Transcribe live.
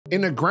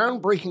In a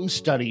groundbreaking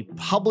study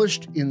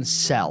published in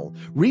Cell,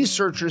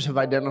 researchers have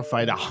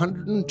identified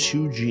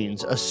 102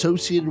 genes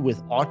associated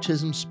with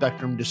autism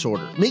spectrum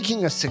disorder,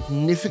 making a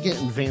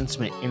significant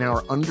advancement in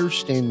our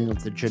understanding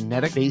of the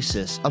genetic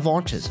basis of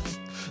autism.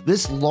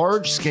 This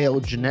large-scale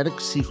genetic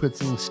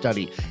sequencing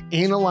study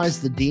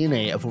analyzed the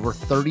DNA of over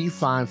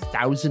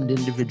 35,000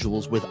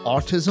 individuals with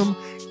autism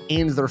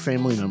and their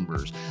family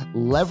members,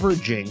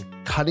 leveraging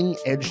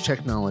cutting-edge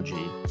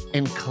technology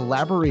and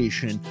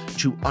collaboration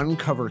to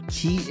uncover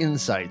key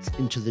insights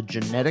into the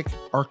genetic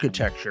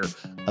architecture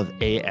of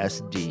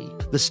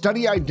ASD. The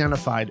study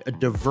identified a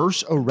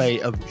diverse array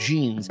of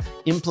genes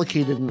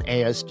implicated in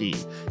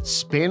ASD,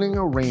 spanning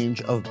a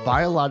range of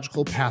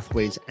biological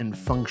pathways and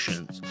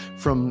functions,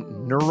 from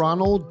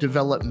neuronal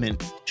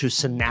development to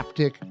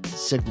synaptic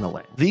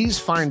signaling. These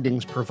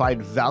findings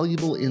provide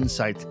valuable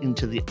insights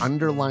into the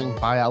underlying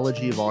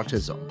biology of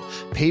autism,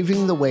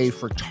 paving the way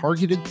for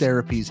targeted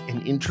therapies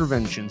and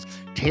interventions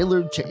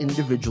tailored to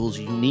individuals'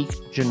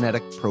 unique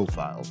genetic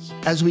profiles.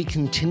 As we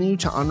continue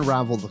to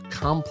unravel the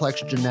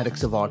complex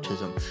genetics of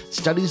autism,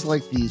 studies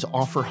like these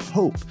offer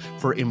hope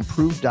for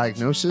improved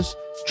diagnosis,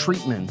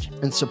 treatment,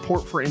 and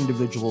support for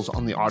individuals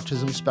on the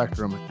autism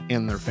spectrum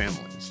and their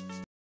families.